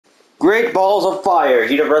Great Balls of Fire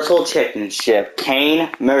Universal Championship. Kane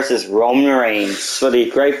versus Roman Reigns for the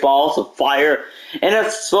Great Balls of Fire. And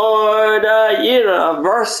it's for the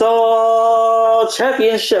Universal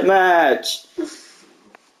Championship match.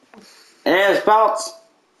 And it's about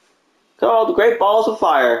called the Great Balls of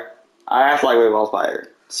Fire. I actually like Great Balls of Fire.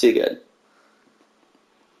 It's too good.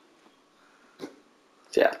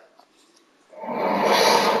 So, yeah.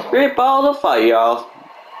 Great Balls of Fire, y'all.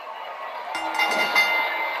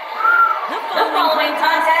 The following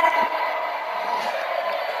contest.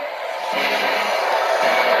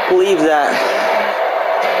 Believe that.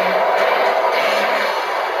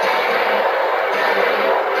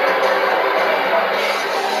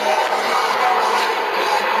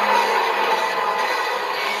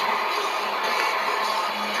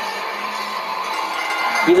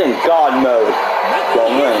 He's in God mode.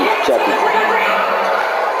 Roman Reigns, champion.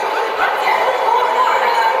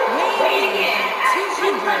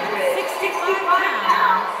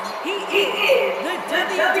 He is the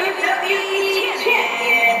WWE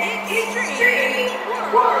Champion, Extreme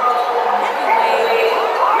World Heavyweight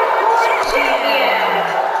Champion,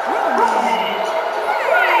 Roman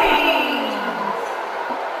Reigns.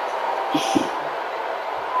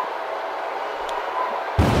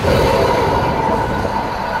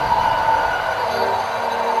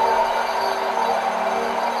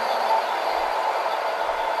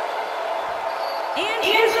 And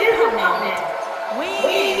here's your opponent.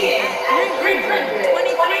 Weighing in at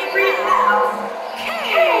 323 pounds,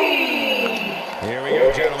 Kane. Here we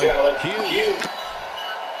go, gentlemen. Cue.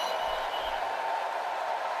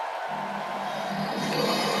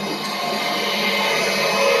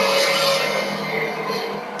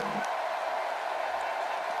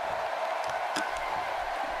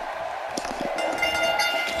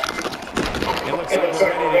 It looks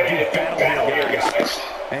like we're ready to do battle here, guys.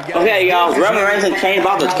 Okay, y'all. Roman Reigns and Kane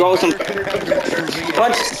about to throw some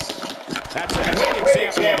punches. That's a great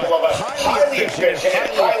example of a highly efficient and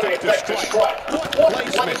highly effective strike. What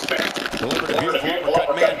placement? Delivered a beautiful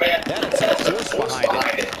uppercut, man. That is some force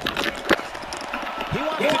behind it. He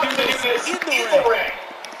wants to do this in the ring.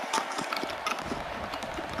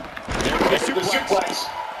 There's the suplex.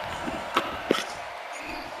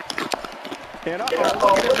 And look at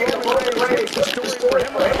Roman Reigns. What's the story for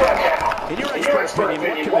him right now? In your expert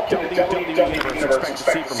opinion, what can the WWE Universe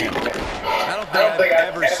expect to see from him? I don't think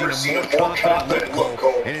I've ever seen a more confident look.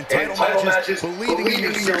 And in title matches, believing in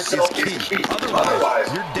yourself is key. Otherwise,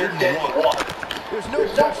 you're dead in the water. There's no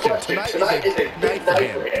question. Tonight is a big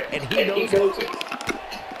night for him. And he knows it.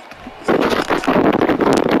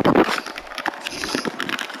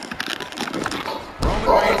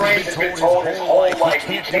 Roman Reigns has been told his whole life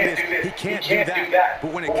he can't do this, he can't do that.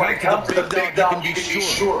 But when it comes to the big dog, you can be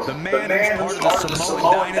sure the man who's part of the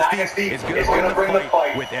Samoan dynasty is going to bring the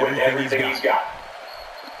fight with everything he's got.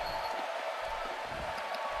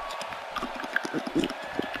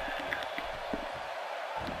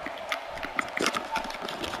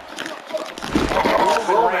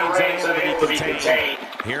 Roman Reigns unable to be contained.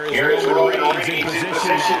 Here is Roman Reigns in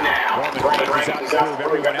position now. Roman Reigns is out to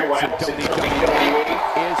prove everyone else in WWE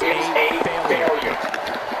is a failure.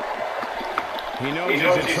 He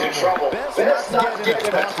knows he's in trouble. Best not to get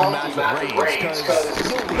in a talking match with Reigns, because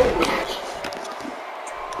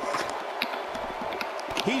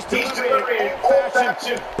he's delivering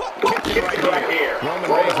old-fashioned butt kick right here. Roman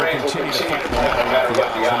Reigns will continue to fight no matter what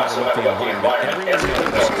the odds, no matter what the environment.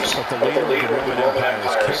 Everyone knows that the leader of the Roman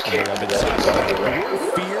Empire is capable of inciting. The word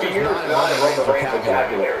fear is not in Roman Reigns'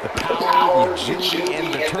 vocabulary. The power, the agility, and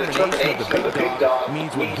determination of the big dog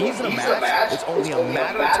means when he's in a match, it's only a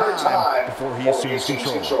matter of time before he assumes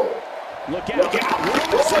control. Look out.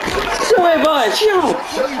 So wait, boys, yo.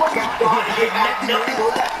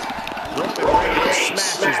 Roman Reigns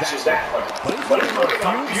smashes that one. But he's looking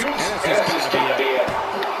on fumes, and it's just going to be it.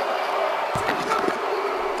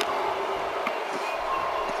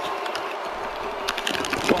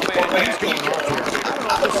 Well, man, he's going off here. I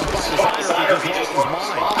don't know if this is by design or if he just lost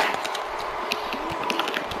his mind.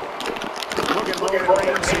 Look at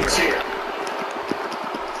Roman Reigns here.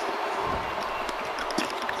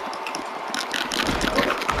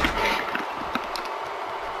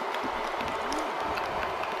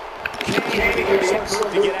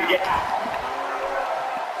 To get out.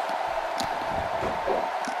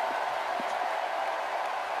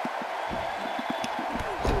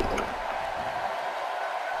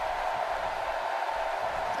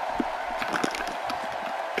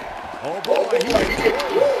 Oh boy, he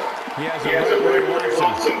has a right where he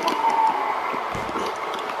wants him.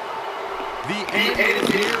 The end is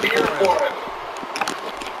here for him.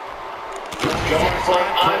 Going for an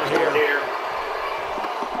encore here.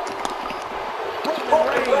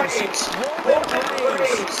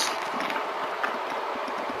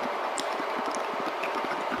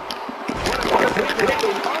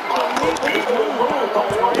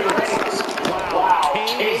 Wow,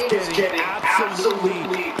 Kane is getting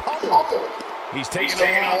absolutely pummeled. He's taking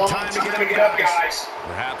a long time to get up, guys.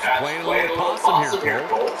 Perhaps playing a little possum here,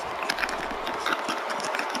 Cole.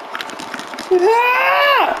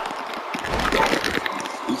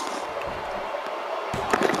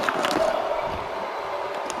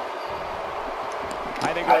 I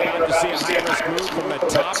think we're about to see a high-risk move from the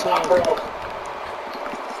top rope.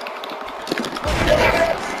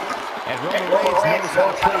 And Roman Reigns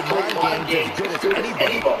knows how to play mind games as good as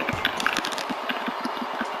anybody.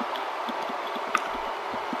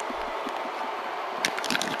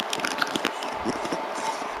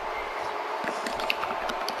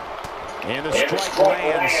 And the strike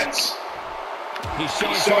lands. He's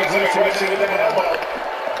showing some aggression with that elbow.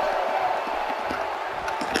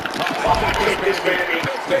 I think this may be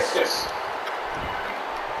business.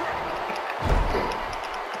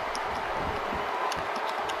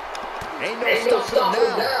 Ain't no stopping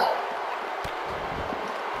him now.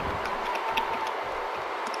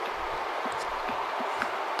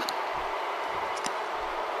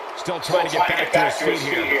 Still trying to get back to his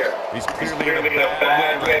feet here. He's clearly in a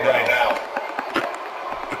bad way right now.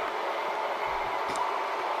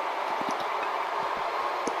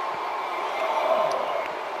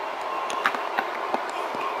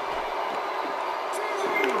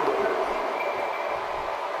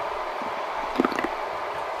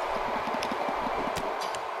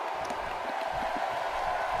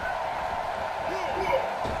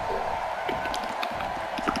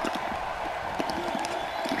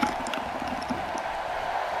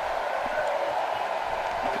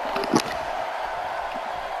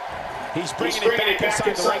 He's bringing it back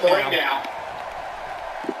inside the ring now.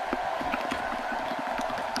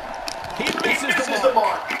 He misses the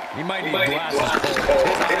mark. He might need glasses.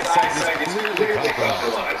 His eyesight is clearly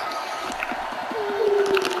compromised.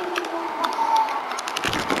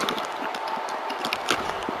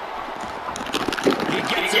 He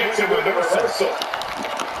gets it with a reversal.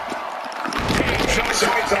 Kane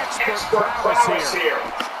showing some expert prowess here.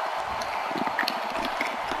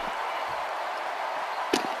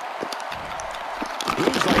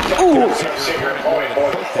 Ooh.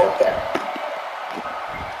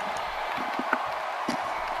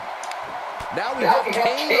 Now we have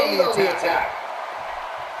Kane on the attack.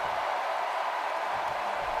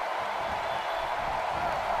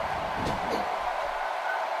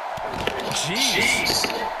 Jeez.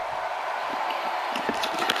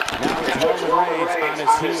 Now it's Roman Reigns on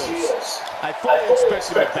his heels. I fully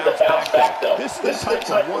expect him to bounce back, though. This is the type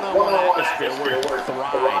of one-on-one atmosphere where he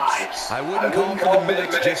thrives. I wouldn't call him for the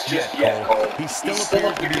medics just yet, Cole. He still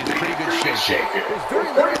appears to be in pretty good shape. There's very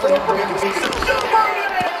little for him to make a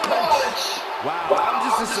Wow,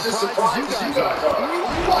 I'm just as surprised as you guys are.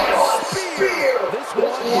 What a spear! This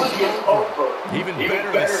one is over. Even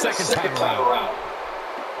better the second time around.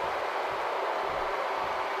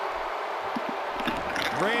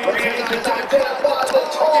 Reigns is identified the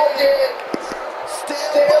target.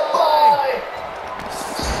 Stand by.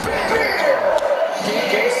 Spear.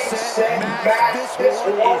 Game, set, match. This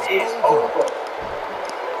one is over.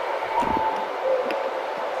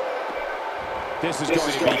 This is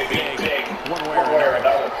going to be big, one way or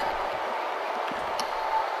another.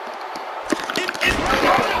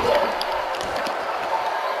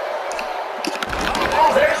 Oh,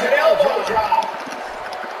 there's an elbow drop.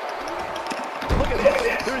 Look at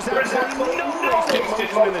this. There's absolutely no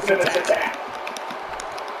wasted motion in this attack.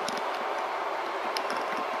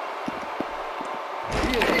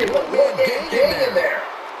 Really, game in there.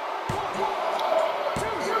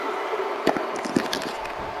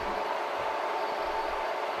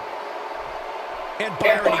 And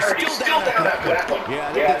Byron, he's still down after that one.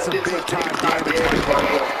 Yeah, that's some big time damage.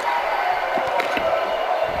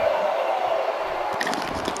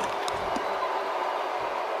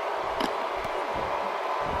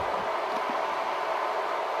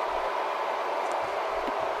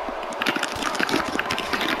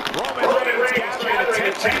 Roman Reigns gathering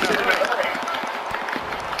attention.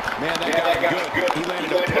 Man, that got good. He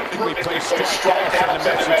landed a perfectly placed strike. Send a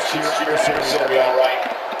message to your adversary, all right.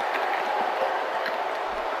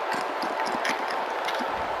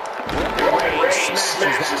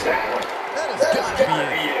 Smashes that one. That has got to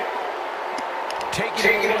be it.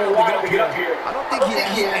 Taking it a while to get up here. I don't think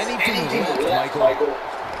he has anything left, Michael.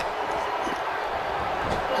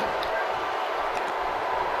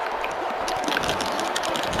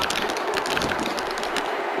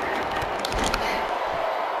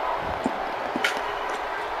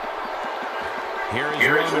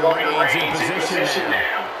 Here is Roman Reigns in position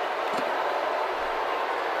now.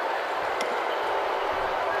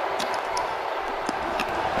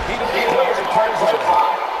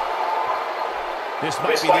 This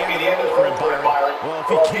might be the end of the road for him, Byron. Well, if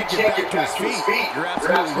he can't get back to his feet, you're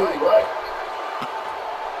absolutely right.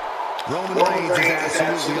 Roman Reigns is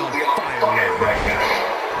absolutely on fire right now.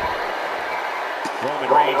 Roman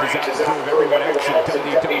Reigns is out to prove everyone else in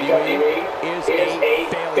WWE is a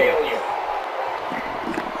failure.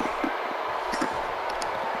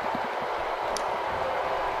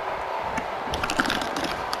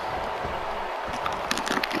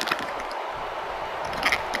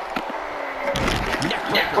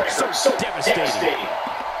 Neckbreaker, so devastating.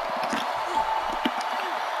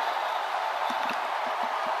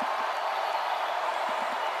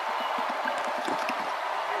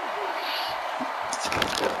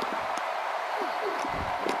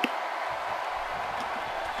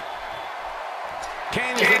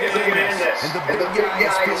 Kane is in this, and the big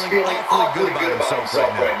guy is feeling awfully good about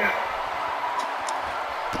himself right now.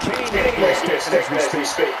 Kane is as we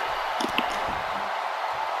speak.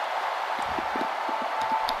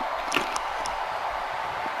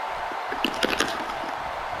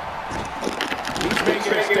 He's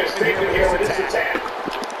making a statement here with this attack.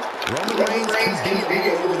 Roman Reigns can be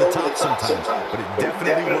over the top sometimes, but it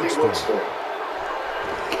definitely works for him.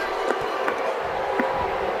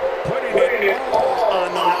 Putting it all on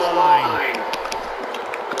the line.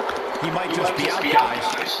 He might just be out, guys.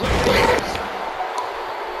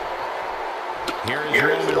 Here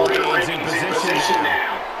is Roman Reigns in position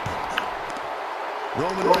now.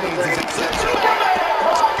 Roman Reigns is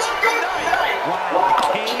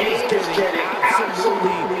wow, Kane is getting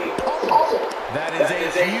absolutely pummeled. That is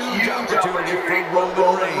a huge opportunity for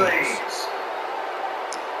Roman Reigns.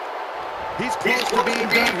 He's close to being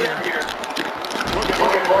done here. Look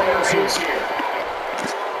at Roman Reigns here.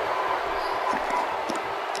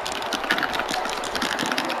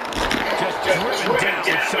 Just driven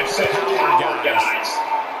down with such power, guys.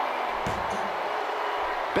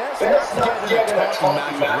 Best not to get in a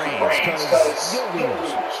talking match with Reigns, because you'll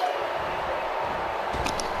lose.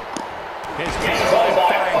 His bullseye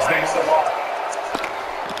finds the mark.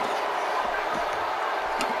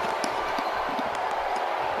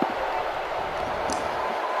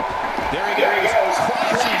 There he goes,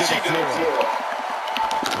 crashing to the floor.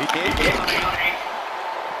 He did coming.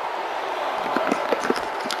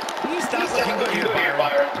 He's not looking good here,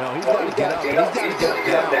 Byron. No, he's got to get up. He's got to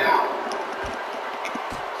get up now.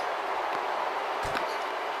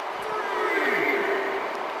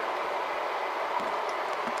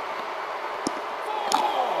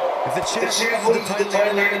 If the champ loses the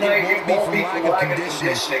title here tonight, it won't be from lack of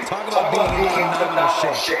conditioning. Talk about being in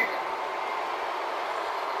phenomenal shape.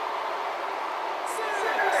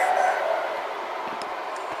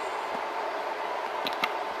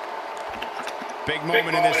 Big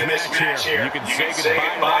moment in this match here. You can say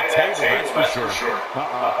goodbye to that table, that's for sure.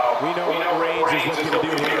 We know what Reigns is looking to do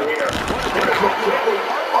here.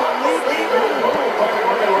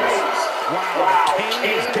 Wow, Kane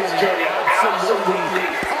is getting absolutely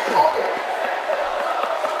pummeled.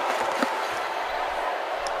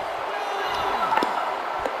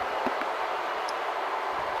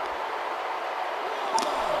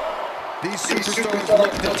 These superstars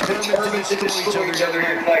look determined to destroy each other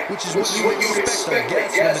here tonight, which is what you would expect, I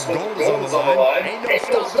guess, when the gold is on the line. Ain't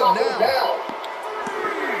no stopping them now.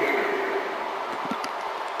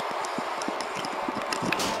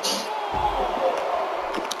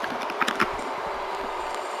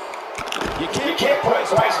 You can't put a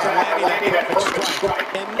price tag on landing that perfect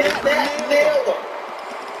strike, and that nailed him.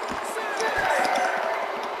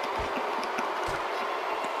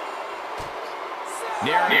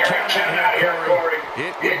 Near count out here, Corey.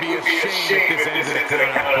 It would be a shame if this ended in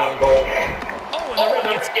a count out goal. Oh, and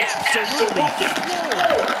the ref gets absolutely floored.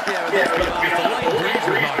 Yeah, but let's be honest, the light breeze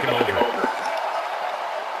was knocking over.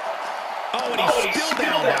 Oh, and he's still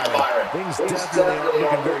down, Byron. Things definitely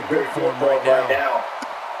aren't looking very good for him right now.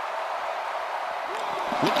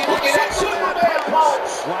 Look at that Superman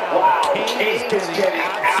punch. Wow, Kane is getting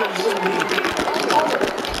absolutely pummeled.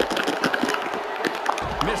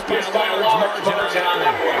 Missed by a large margin on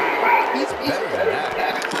that one. He's better than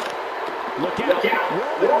that. Look out.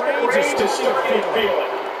 Roman Reigns is still starting to feel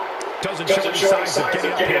it. Doesn't show any signs of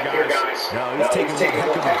getting up here, guys. No, he's taking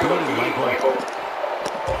one heck of a beating, Michael.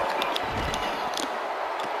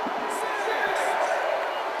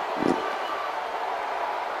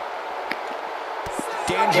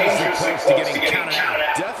 Dangerous place to getting counted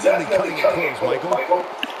out. Definitely cutting it close, Michael.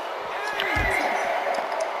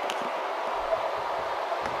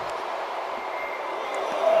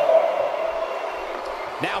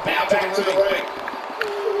 Now back to the ring.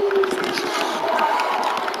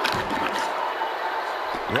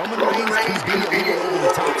 Roman Reigns can be a little over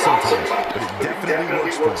the top sometimes, but it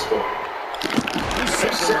definitely works for him. He's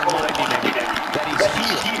simply reminding him that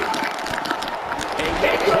he's here. A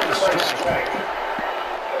well-placed strike.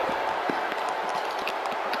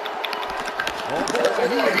 Oh boy,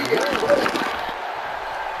 he is rolling.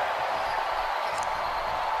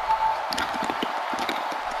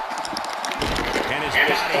 And his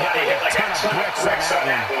body hit like a ton of bricks on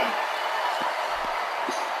that one.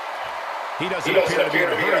 He doesn't appear to be in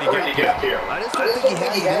a hurry to get here. I just don't think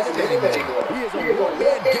he has it in him anymore. He is a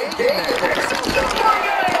one-man game there.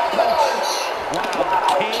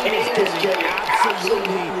 Wow, Kane is getting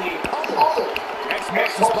absolutely pummeled. X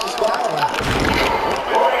marks the spot on that one.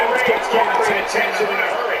 Roman Reigns gets attention in a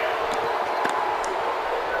hurry.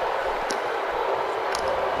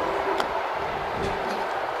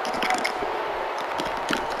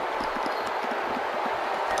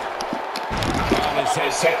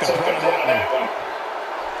 Has set the front of that one.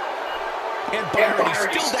 And Byron,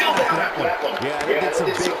 he's still down after that one. Yeah, they did some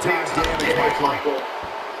big-time damage, Michael.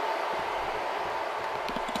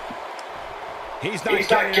 He's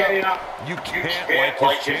not getting up. You can't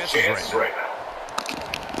like his chances right now.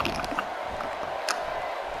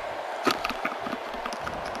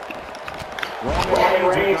 Roman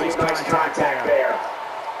Reigns with nice contact there.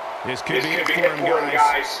 This could be it for him,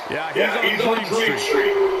 guys. Yeah, he's on Dream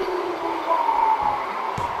Street.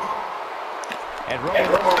 And Roman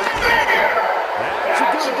Reigns.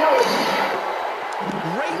 That should do it.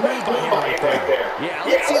 Great move by him right there. Yeah,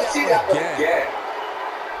 let's see that one again.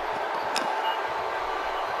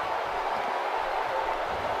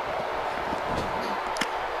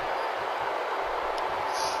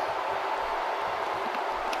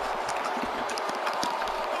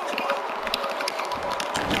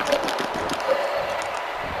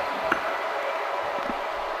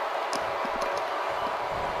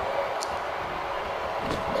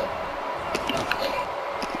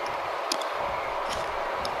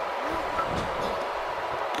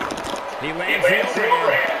 He lands the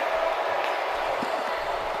overhand.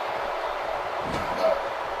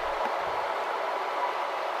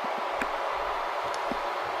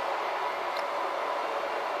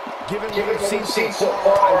 Given what we've seen so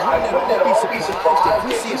far, I wouldn't at all be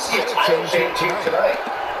surprised if we see a title change here tonight.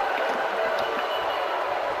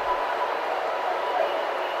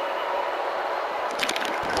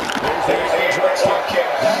 There's the drop kick.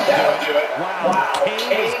 That'll do it. Wow,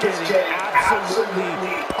 Kane is getting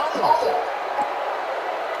absolutely pummeled.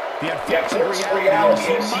 The unfortunate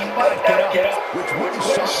reality is he might not get up, which wouldn't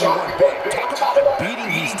shock me one bit. Talk about the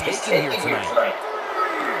beating he's taking here tonight.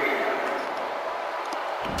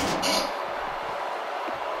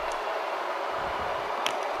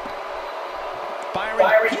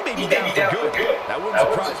 Byron, he may be down for good. That wouldn't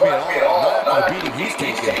surprise me at all. Not after the beating he's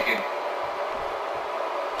taking.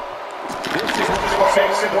 This is what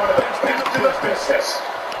makes him one of the best in the business.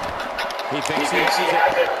 He thinks he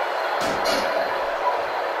has it.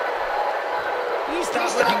 He's not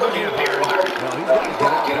looking good here, Byron. No, he's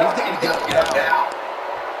got to get up. He's got to get up now.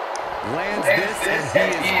 Lands this,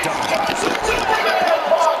 and he is done.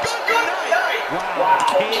 Good night. Wow,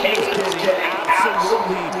 Kane is getting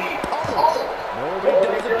absolutely pummeled. Nobody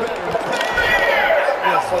does it better.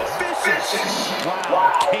 That was vicious.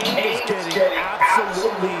 Wow, Kane is getting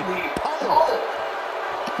absolutely pummeled.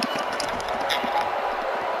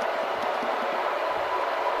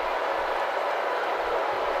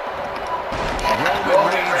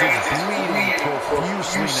 Roman Reigns is bleeding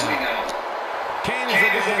profusely now. Kane is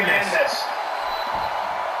looking to end this.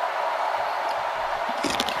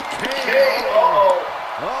 Kane, oh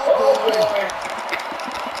boy.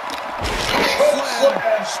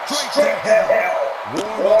 Slam straight to hell.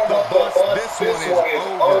 Warm up the bus. This one is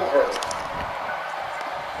over.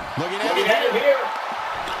 Looking at him here.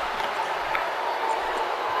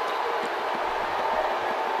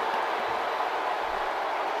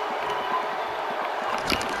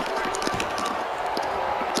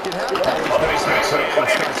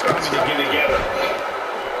 Starts coming together.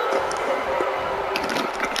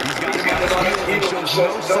 He's got him on his heels and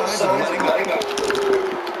shows no signs of letting up.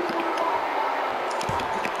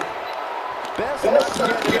 Best not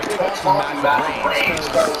to get talking about Reigns,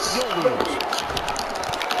 because you'll lose.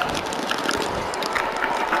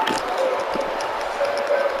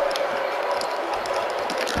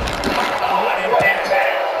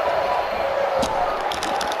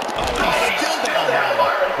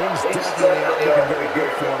 Definitely not looking very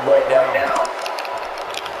good for him right now.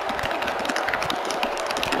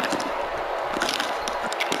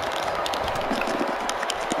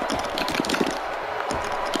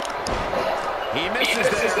 He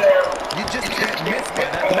misses there. You just can't miss by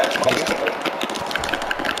that much, Cole.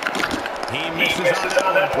 He misses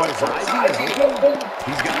on that one. His eyes open.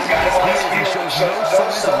 He's got him on his heels. He shows no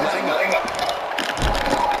signs of letting up.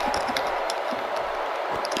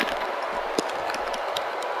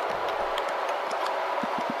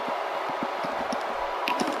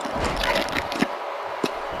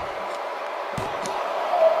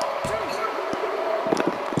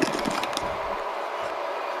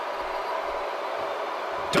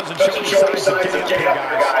 Doesn't show any signs of getting up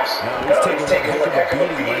here, guys. No, he's taking one heck of a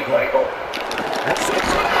beating, Michael.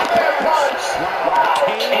 Wow,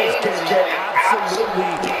 Kane is getting absolutely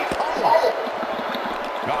pummeled.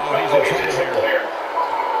 Oh, he's in trouble here.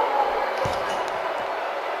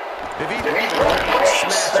 If he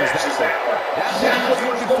smashes that, that's what he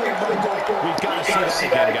was looking for, Michael. We've got to see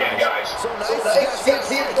that again, guys. So nice to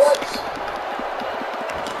see it twice.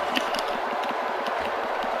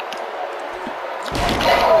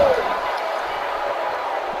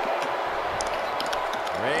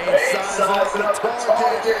 Size of the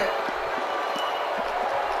target.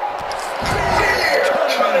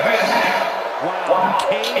 Wow,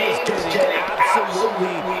 Kane is getting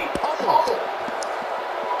absolutely pummeled.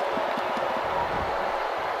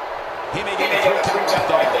 He may get a 3 count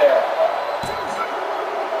right there.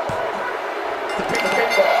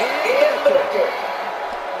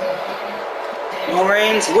 Roman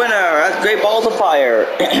Reigns winner. That's Great Balls of Fire.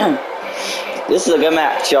 This is a good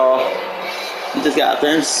match, y'all. You just got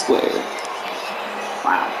fair and square.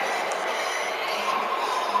 Wow.